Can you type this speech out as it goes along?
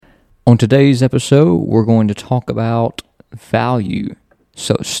On today's episode, we're going to talk about value.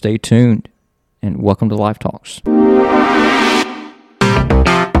 So stay tuned and welcome to Life Talks.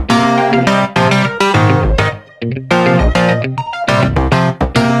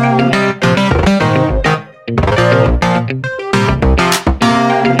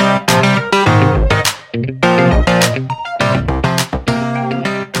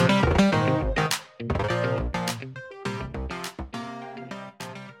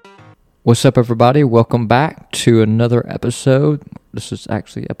 What's up, everybody? Welcome back to another episode. This is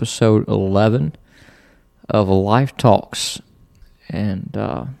actually episode 11 of Life Talks. And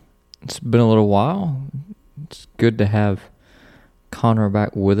it's been a little while. It's good to have Connor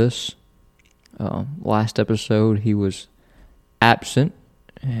back with us. Last episode, he was absent.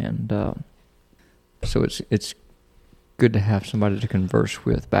 And so it's good to have somebody to converse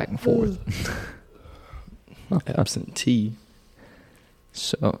with back and forth. Absentee.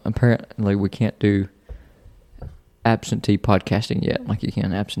 So apparently we can't do absentee podcasting yet, like you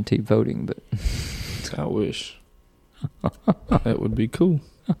can absentee voting, but I wish. That would be cool.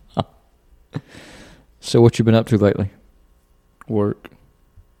 So what you been up to lately? Work,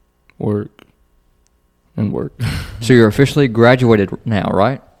 and work. So you're officially graduated now,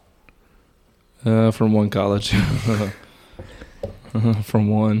 right? From one college. From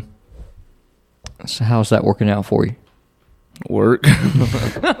one. So how's that working out for you? Work.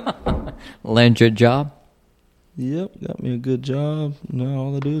 Land your job? Yep, got me a good job. Now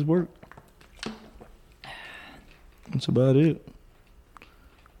all I do is work. That's about it.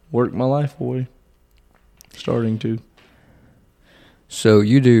 Work my life away. Starting to. So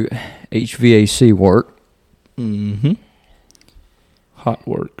you do HVAC work. Mm-hmm. Hot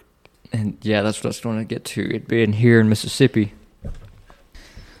work. And yeah, that's what I was going to get to. It being here in Mississippi,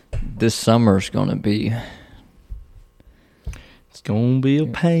 this summer's going to be... It's going to be a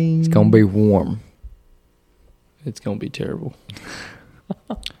pain. It's going to be warm. It's going to be terrible.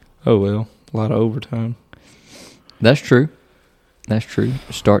 Oh, well. A lot of overtime. That's true. That's true.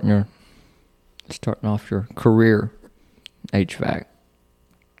 Starting off your career HVAC.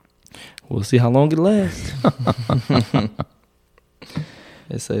 We'll see how long it lasts.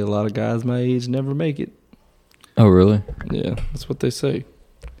 They say a lot of guys my age never make it. Oh, really? Yeah, that's what they say.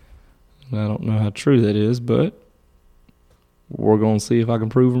 I don't know how true that is, but we're going to see if I can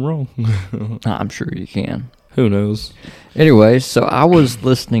prove them wrong. I'm sure you can. Who knows? Anyway, so I was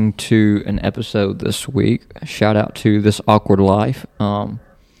listening to an episode this week. Shout out to This Awkward Life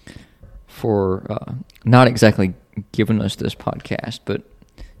for not exactly giving us this podcast, but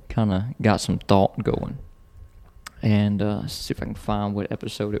kind of got some thought going. And see if I can find what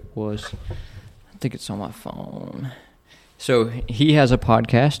episode it was. I think it's on my phone. So he has a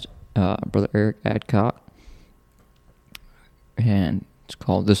podcast, Brother Eric Adcock. And it's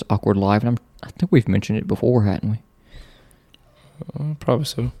called This Awkward Life. And I think we've mentioned it before, hadn't we? Probably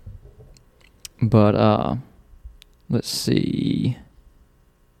so. But let's see.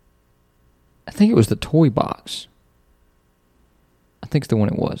 I think it was the toy box. I think it's the one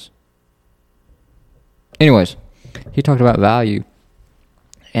it was. Anyways, he talked about value.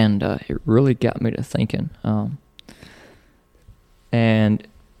 And it really got me to thinking. And,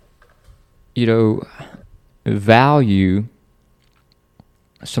 you know, value...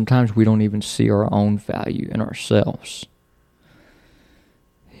 Sometimes we don't even see our own value in ourselves.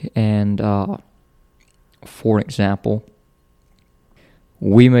 And for example,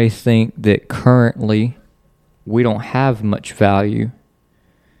 we may think that currently we don't have much value,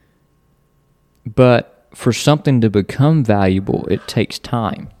 but for something to become valuable, it takes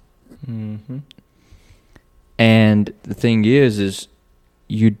time. Mm-hmm. And the thing is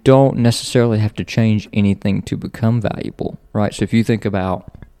you don't necessarily have to change anything to become valuable, right? So if you think about,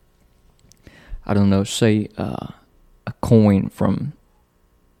 I don't know, say a coin from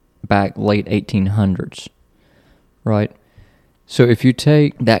back late 1800s, right? So if you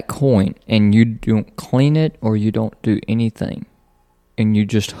take that coin and you don't clean it or you don't do anything and you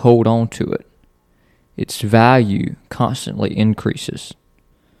just hold on to it, its value constantly increases.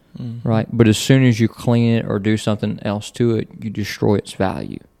 Right, but as soon as you clean it or do something else to it, you destroy its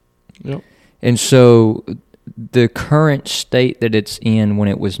value. Yep. And so the current state that it's in when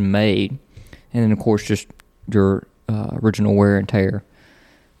it was made, and then of course just your original wear and tear.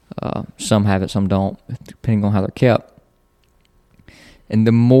 Some have it, some don't, depending on how they're kept. And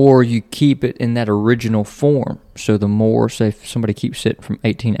the more you keep it in that original form, so the more, say, if somebody keeps it from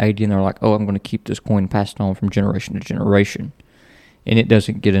 1880 and they're like, oh, I'm going to keep this coin passed on from generation to generation, and it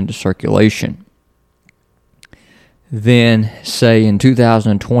doesn't get into circulation, then, say, in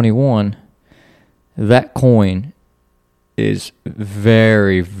 2021, that coin is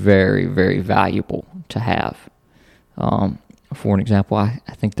very, very, very valuable to have. For an example, I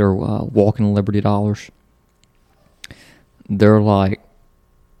think they're Walking Liberty dollars. They're like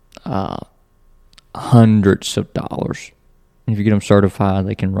hundreds of dollars. If you get them certified,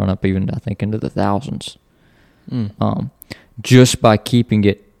 they can run up even, I think, into the thousands. Just by keeping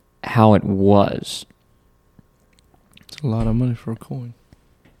it how it was. It's a lot of money for a coin.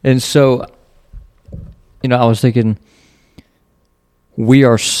 And so, I was thinking, we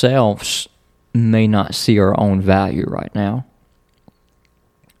ourselves may not see our own value right now.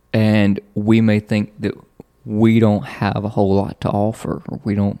 And we may think that we don't have a whole lot to offer, or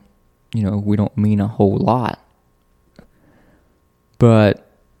we don't mean a whole lot. But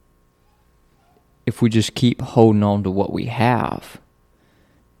if we just keep holding on to what we have,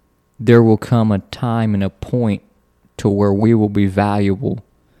 there will come a time and a point to where we will be valuable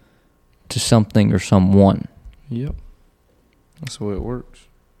to something or someone. Yep. That's the way it works.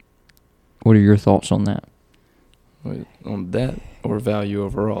 What are your thoughts on that? Wait, on that or value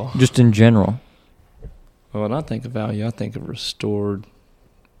overall? Just in general. Well, when I think of value, I think of restored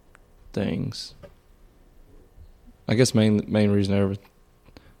things. I guess main reason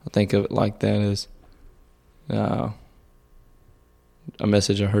I think of it like that is a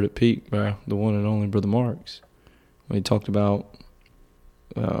message I heard at Peak by the one and only Brother Marks, when he talked about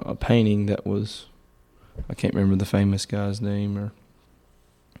a painting that was, I can't remember the famous guy's name or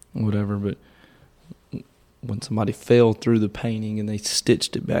whatever, but when somebody fell through the painting and they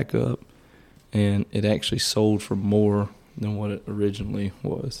stitched it back up, and it actually sold for more than what it originally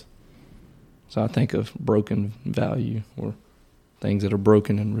was. So I think of broken value, or things that are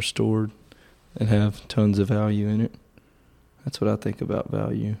broken and restored and have tons of value in it. That's what I think about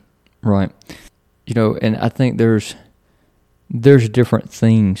value. Right. And I think there's different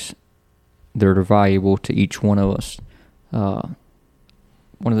things that are valuable to each one of us. One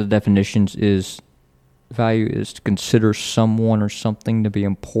of the definitions is value is to consider someone or something to be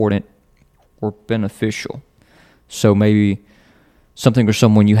important or beneficial. So maybe something or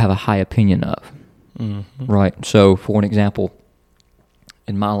someone you have a high opinion of. Mm-hmm. Right? So for an example,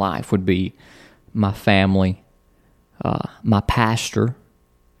 in my life would be my family, my pastor,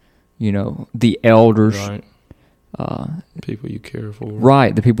 the elders. Right. People you care for.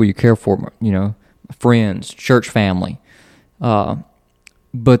 Right, the people you care for, friends, church family.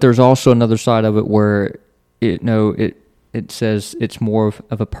 But there's also another side of it where it says it's more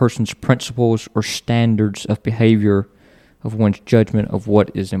of a person's principles or standards of behavior, of one's judgment of what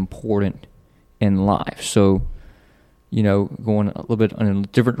is important in life. So, going a little bit in a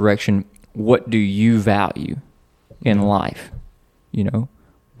different direction, what do you value in life?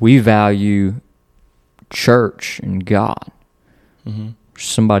 We value church and God. Mm-hmm.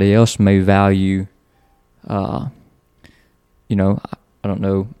 Somebody else may value, I don't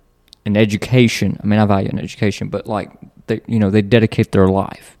know, an education. I mean, I value an education, but they dedicate their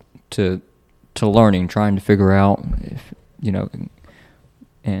life to learning, trying to figure out,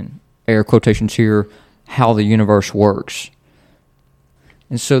 and air quotations here, how the universe works.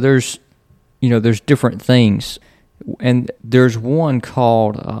 And so there's different things. And there's one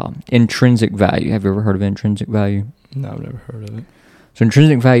called intrinsic value. Have you ever heard of intrinsic value? No, I've never heard of it. So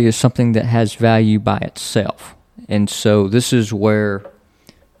intrinsic value is something that has value by itself. And so this is where,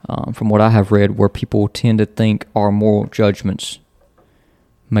 from what I have read, where people tend to think our moral judgments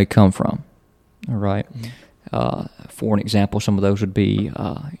may come from. All right? Mm-hmm. For an example, some of those would be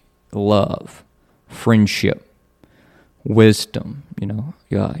love, friendship, wisdom,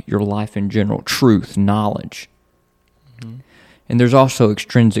 your life in general, truth, knowledge. Mm-hmm. And there's also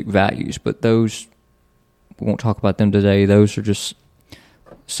extrinsic values, but those, we won't talk about them today. Those are just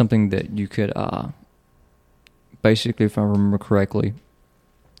something that you could, basically, if I remember correctly,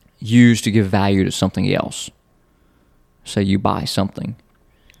 use to give value to something else. Say you buy something.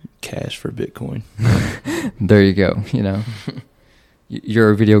 Cash for Bitcoin. There you go,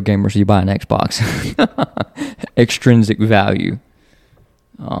 You're a video gamer, so you buy an Xbox. Extrinsic value.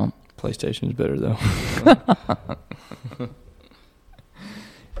 PlayStation's better, though.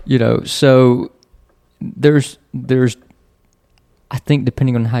 So there's, I think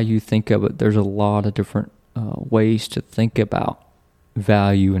depending on how you think of it, there's a lot of different ways to think about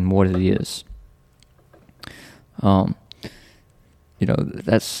value and what it is.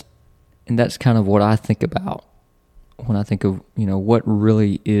 That's kind of what I think about when I think of, what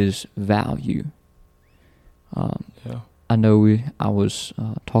really is value. I know I was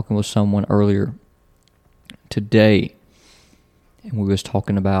talking with someone earlier today, and we was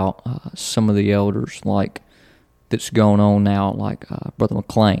talking about some of the elders, like, that's going on now, like Brother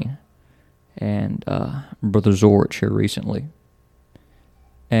McLean and Brother Zorich here recently.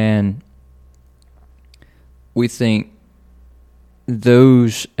 And we think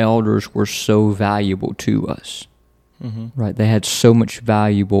those elders were so valuable to us, right? They had so much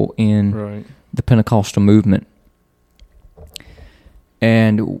valuable in the Pentecostal movement.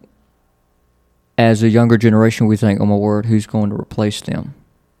 And as a younger generation, we think, oh my word, who's going to replace them?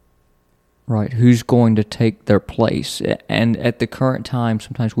 Right? Who's going to take their place? And at the current time,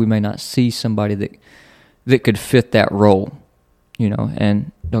 sometimes we may not see somebody that could fit that role,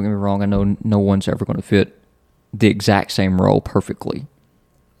 and don't get me wrong, I know no one's ever going to fit the exact same role perfectly.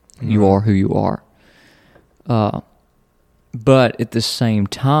 You are who you are. But at the same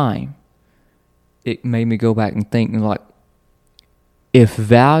time, it made me go back and think, like, if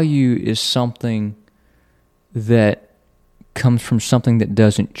value is something that comes from something that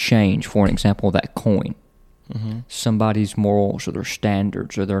doesn't change, for an example, that coin, somebody's morals or their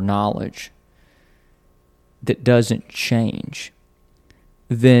standards or their knowledge that doesn't change,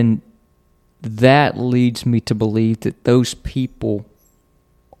 then that leads me to believe that those people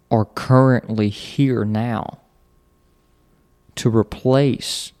are currently here now to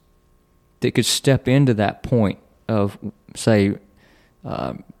replace, that could step into that point of, say,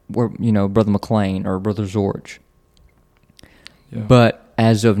 Brother McLean or Brother Zorich. Yeah. But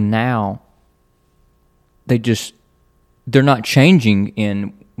as of now, they're not changing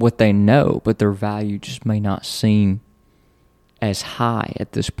in what they know, but their value just may not seem as high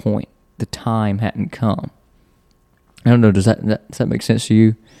at this point. The time hadn't come. I don't know, does that make sense to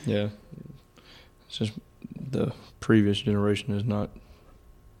you? Yeah. It's just the previous generation has not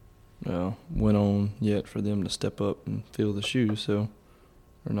went on yet for them to step up and fill the shoes, so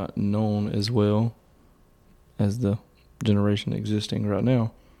they're not known as well as the generation existing right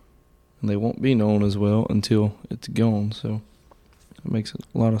now. And they won't be known as well until it's gone, so it makes a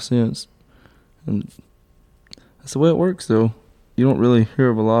lot of sense. And that's the way it works, though. You don't really hear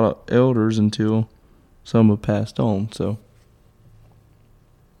of a lot of elders until some have passed on, so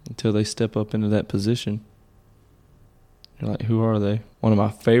until they step up into that position, you're like, who are they? One of my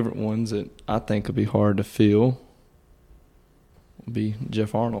favorite ones that I think would be hard to fill would be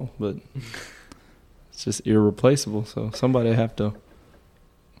Jeff Arnold, but it's just irreplaceable, so somebody have to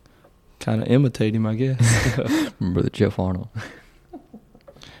kind of imitate him, I guess. Remember the Jeff Arnold.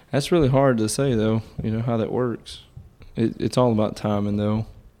 That's really hard to say, though, how that works. It's all about timing, though,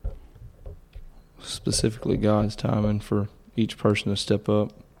 specifically God's timing for each person to step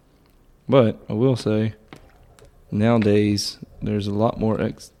up. But I will say, nowadays, there's a lot more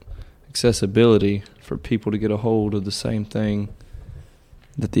accessibility for people to get a hold of the same thing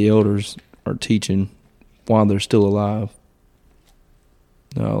that the elders are teaching while they're still alive.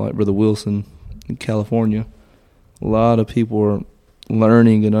 Like Brother Wilson in California, a lot of people are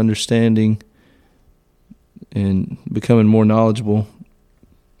learning and understanding and becoming more knowledgeable,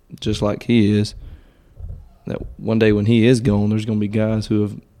 just like he is. That one day when he is gone, there's going to be guys who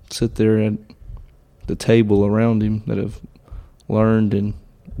have sit there at the table around him that have learned and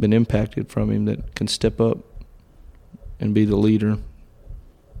been impacted from him, that can step up and be the leader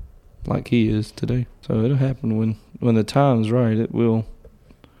like he is today. So it'll happen when the time's right. It will,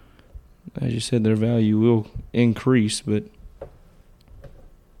 as you said, their value will increase, but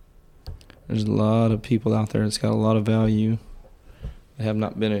there's a lot of people out there that's got a lot of value. They have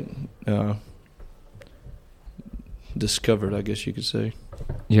not been discovered, I guess you could say.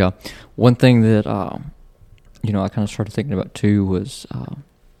 Yeah. One thing that, I kind of started thinking about too was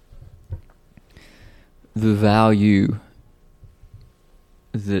the value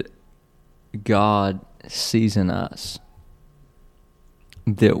that God sees in us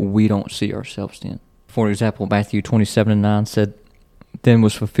that we don't see ourselves in. For example, Matthew 27:9 said, "Then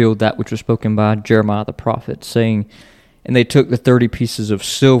was fulfilled that which was spoken by Jeremiah the prophet, saying, And they took the 30 pieces of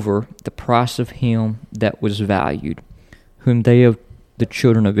silver, the price of him that was valued, whom they of the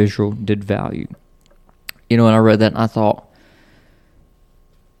children of Israel did value." And I read that and I thought,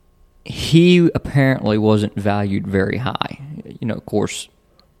 he apparently wasn't valued very high. Of course,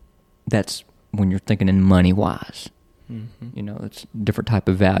 that's when you're thinking in money-wise. Mm-hmm. It's a different type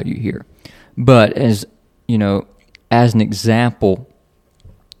of value here. But as an example,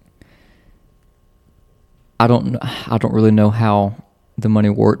 I don't really know how the money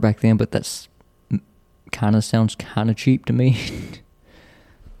worked back then, but that's kind of sounds kind of cheap to me.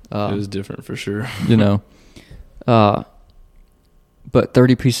 It was different for sure. But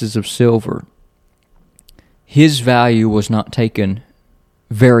 30 pieces of silver, his value was not taken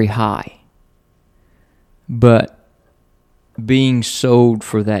very high. But being sold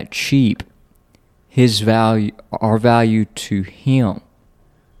for that cheap, our value to him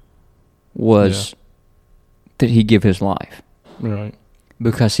was that he give his life. Right.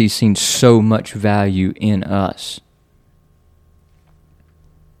 Because he's seen so much value in us.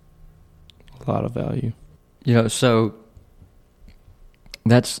 A lot of value. So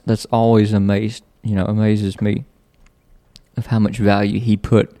that's always amazes me of how much value he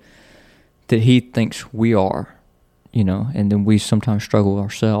put that he thinks we are, and then we sometimes struggle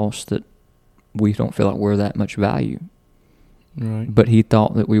ourselves that we don't feel like we're that much value. Right. But he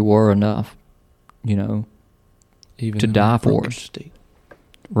thought that we were enough, Even to die for us. State.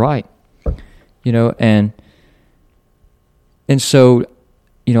 Right. And so,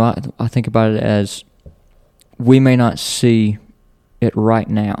 I think about it as we may not see it right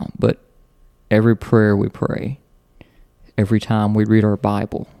now, but every prayer we pray, every time we read our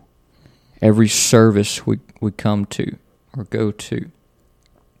Bible, every service we come to or go to,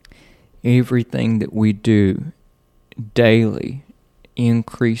 everything that we do daily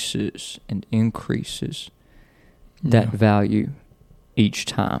increases and increases that value each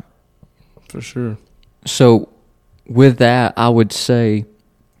time. For sure. So with that, I would say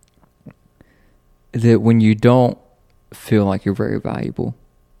that when you don't feel like you're very valuable,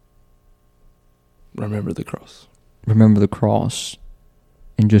 remember the cross. Remember the cross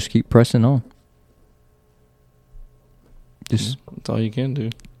and just keep pressing on. Just that's all you can do.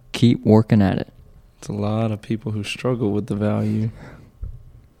 Keep working at it. It's a lot of people who struggle with the value,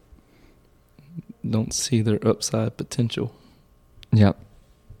 don't see their upside potential. Yep.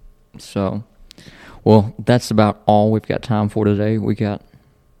 So, well, that's about all we've got time for today. We got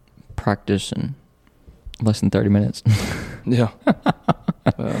practice in less than 30 minutes. Yeah.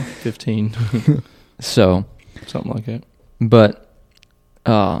 15. So. Something like that. But,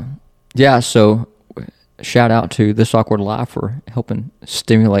 so shout out to This Awkward Life for helping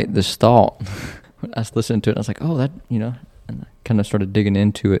stimulate this thought. When I was listening to it, I was like, oh, that, and I kind of started digging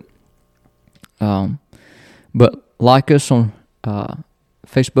into it. But like us on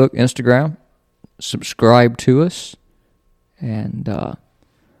Facebook, Instagram, subscribe to us, and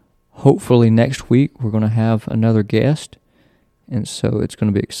hopefully next week we're going to have another guest, and so it's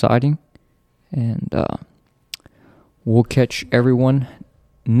going to be exciting, and we'll catch everyone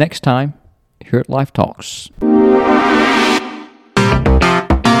next time here at Life Talks.